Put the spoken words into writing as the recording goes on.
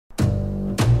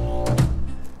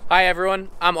Hi everyone,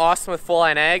 I'm Austin with Full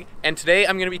Line Ag, and today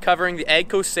I'm going to be covering the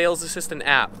AGCO Sales Assistant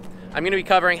App. I'm going to be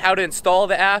covering how to install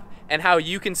the app and how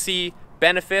you can see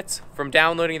benefits from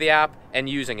downloading the app and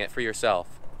using it for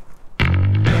yourself.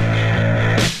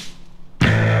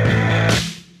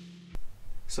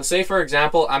 So say for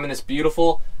example, I'm in this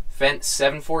beautiful Fendt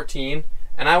 714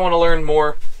 and I want to learn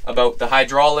more about the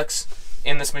hydraulics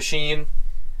in this machine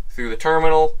through the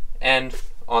terminal and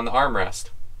on the armrest.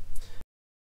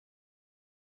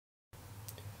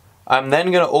 I'm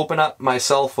then going to open up my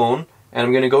cell phone and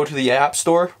I'm going to go to the App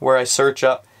Store where I search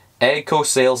up AGCO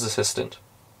Sales Assistant.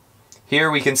 Here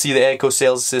we can see the AGCO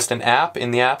Sales Assistant app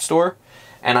in the App Store,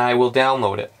 and I will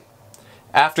download it.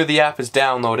 After the app is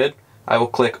downloaded, I will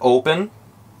click Open,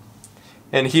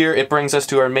 and here it brings us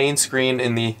to our main screen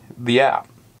in the app.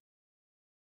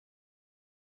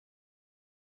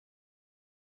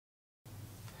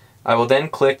 I will then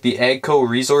click the AGCO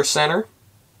Resource Center,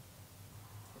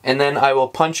 and then I will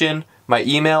punch in my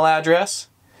email address,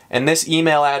 and this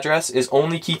email address is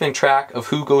only keeping track of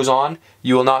who goes on.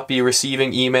 You will not be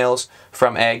receiving emails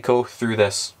from AGCO through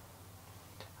this.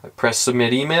 I press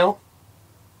Submit Email,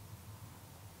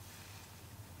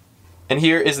 and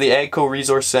here is the AGCO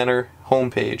Resource Center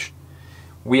homepage.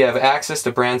 We have access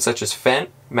to brands such as Fendt,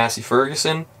 Massey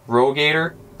Ferguson,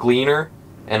 Rogator, Gleaner,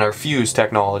 and our Fuse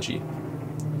technology.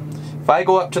 If I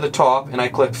go up to the top and I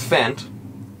click Fendt,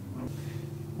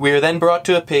 we are then brought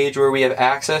to a page where we have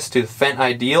access to Fendt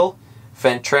Ideal,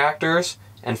 Fendt tractors,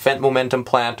 and Fendt Momentum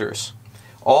planters.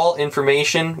 All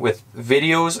information with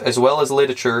videos as well as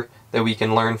literature that we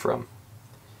can learn from.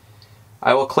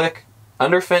 I will click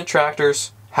under Fendt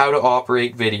tractors, how to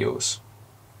operate videos.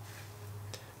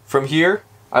 From here,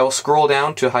 I will scroll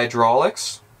down to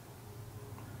hydraulics,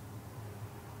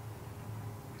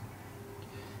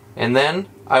 and then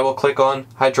I will click on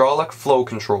hydraulic flow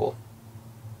control.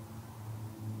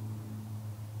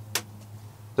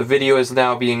 The video is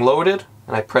now being loaded,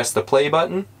 and I press the play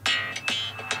button.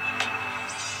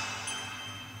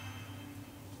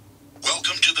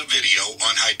 Welcome to the video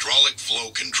on hydraulic flow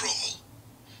control.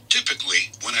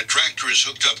 Typically, when a tractor is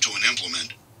hooked up to an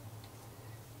implement.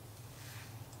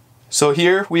 So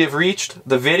here we have reached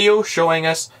the video showing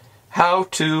us how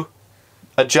to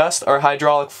adjust our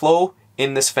hydraulic flow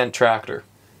in this Fendt tractor.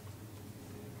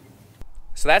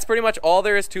 So that's pretty much all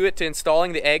there is to it, to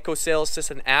installing the AGCO Sales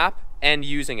Assistant app and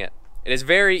using it. It is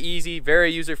very easy,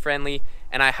 very user-friendly,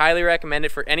 and I highly recommend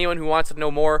it for anyone who wants to know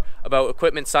more about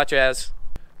equipment such as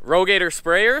Rogator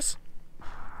sprayers,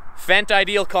 Fendt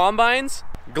Ideal combines,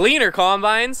 Gleaner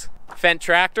combines, Fendt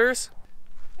tractors,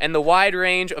 and the wide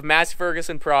range of Massey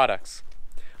Ferguson products.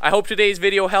 I hope today's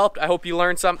video helped. I hope you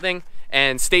learned something,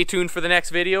 and stay tuned for the next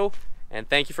video, and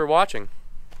thank you for watching.